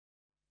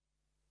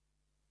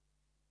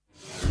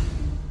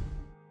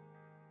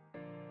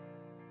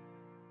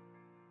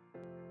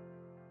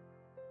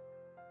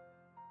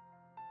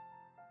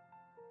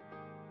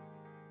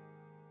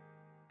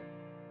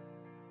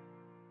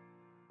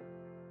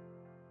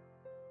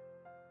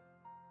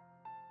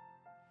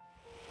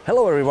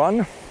Hello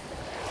everyone,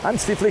 I'm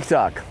Steve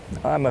Lichtak.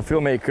 I'm a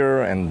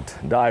filmmaker and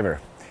diver,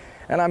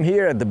 and I'm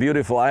here at the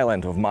beautiful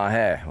island of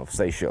Mahé of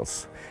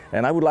Seychelles,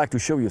 and I would like to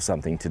show you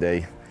something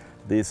today.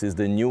 This is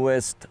the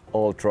newest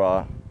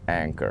Ultra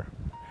anchor.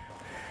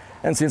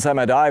 And since I'm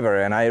a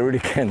diver and I really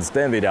can't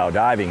stand without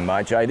diving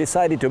much, I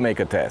decided to make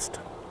a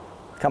test.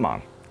 Come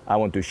on, I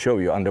want to show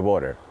you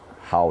underwater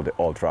how the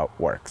Ultra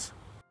works.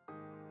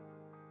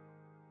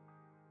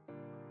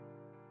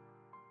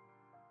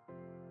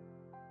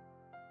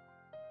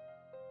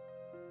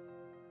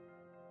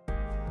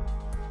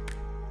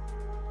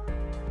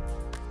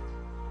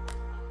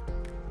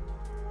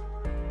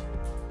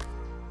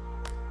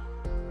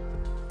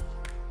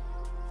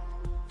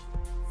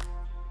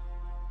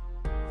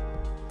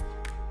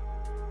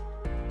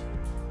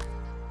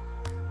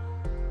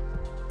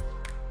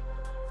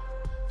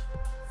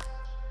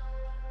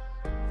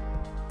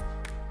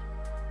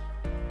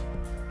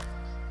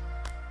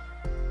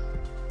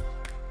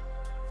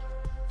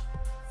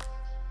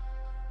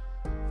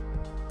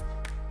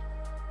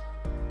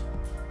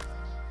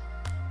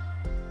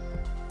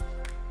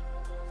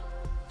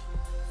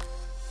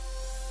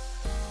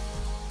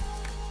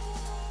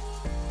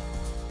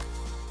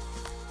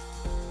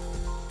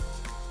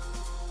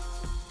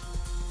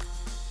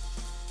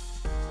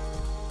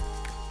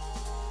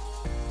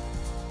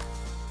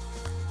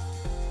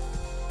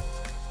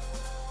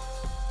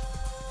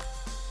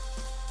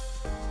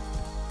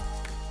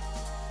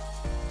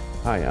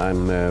 Hi,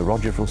 I'm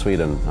Roger from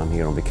Sweden. I'm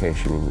here on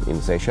vacation in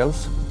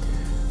Seychelles.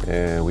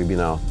 We've been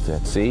out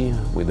at sea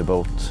with the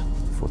boat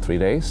for 3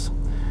 days,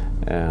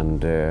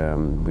 and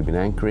we've been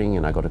anchoring,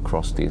 and I got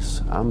across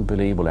this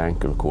unbelievable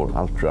anchor called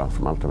Ultra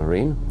from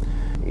Ultramarine.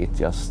 It's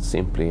just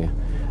simply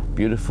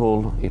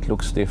beautiful, it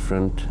looks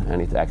different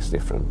and it acts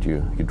different.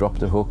 You drop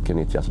the hook and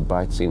it just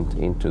bites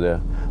into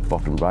the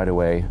bottom right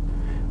away.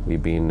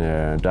 We've been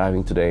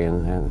diving today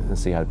and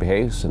see how it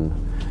behaves, and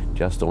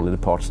just only the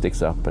part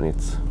sticks up, and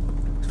it's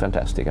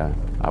fantastic.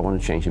 I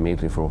want to change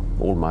immediately for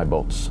all my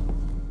boats.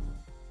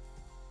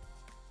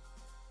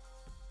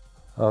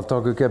 En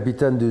tant que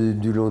capitaine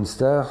du Lone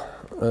Star,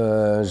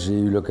 j'ai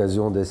eu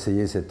l'occasion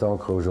d'essayer cette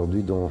ancre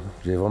aujourd'hui dont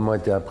j'ai vraiment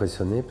été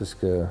impressionné, parce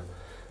que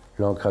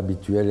l'ancre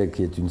habituelle,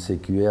 qui est une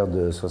CQR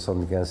de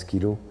 75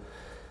 kg,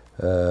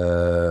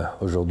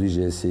 aujourd'hui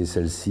j'ai essayé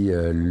celle-ci,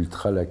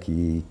 l'Ultra,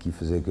 qui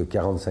faisait que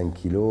 45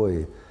 kg,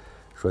 et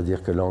je dois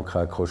dire que l'encre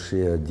a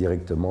accroché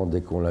directement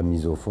dès qu'on l'a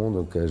mise au fond,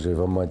 donc j'ai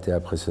vraiment été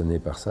impressionné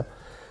par ça.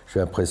 Je suis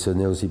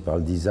impressionné aussi par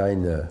le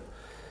design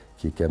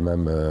qui est quand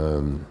même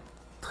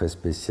très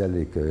spécial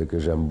et que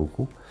j'aime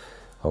beaucoup.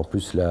 En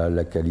plus,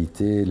 la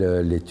qualité,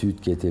 l'étude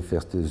qui a été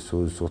faite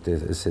sur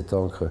cette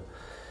encre,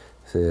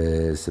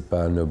 c'est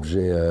pas un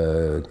objet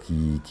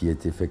qui a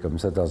été fait comme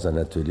ça dans un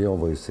atelier. On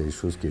voit que c'est des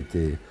choses qui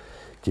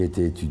a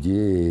été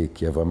étudiées et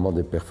qui a vraiment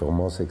des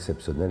performances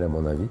exceptionnelles à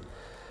mon avis.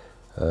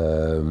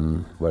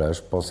 Voilà,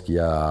 je pense qu'il y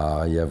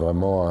a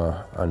vraiment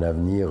un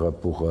avenir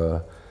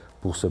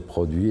pour ce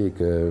produit, et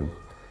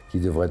qui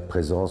devrait être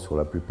présent sur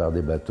la plupart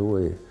des bateaux.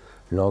 Et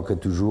l'encre est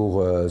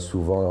toujours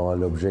souvent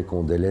un objet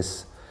qu'on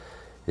délaisse,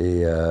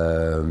 et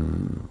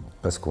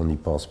parce qu'on n'y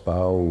pense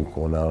pas ou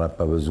qu'on n'en a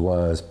pas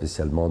besoin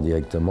spécialement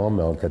directement,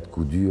 mais en cas de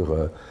coup dur,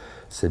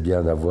 c'est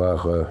bien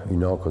d'avoir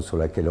une encre sur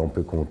laquelle on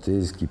peut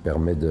compter, ce qui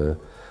permet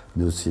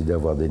aussi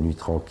d'avoir des nuits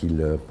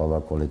tranquilles pendant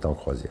qu'on est en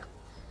croisière.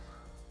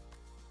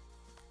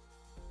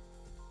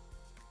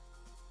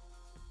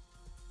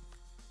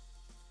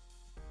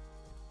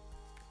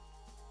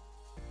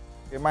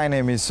 My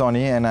name is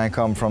Sonny and I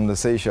come from the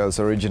Seychelles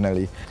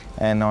originally,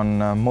 and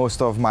on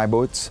most of my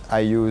boats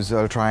I use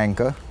Ultra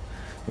anchor.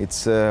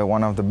 It's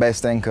one of the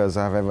best anchors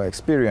I've ever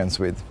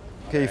experienced with.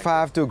 Okay, if I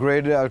have to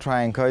grade the Ultra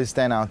anchor, it's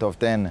 10 out of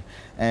 10,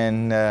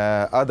 and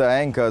other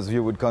anchors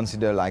you would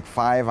consider like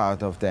 5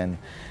 out of 10.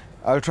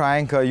 Ultra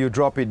anchor, you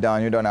drop it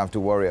down, you don't have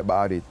to worry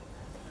about it.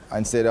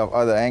 Instead of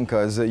other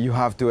anchors, you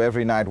have to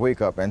every night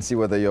wake up and see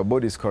whether your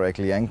boat is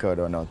correctly anchored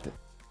or not.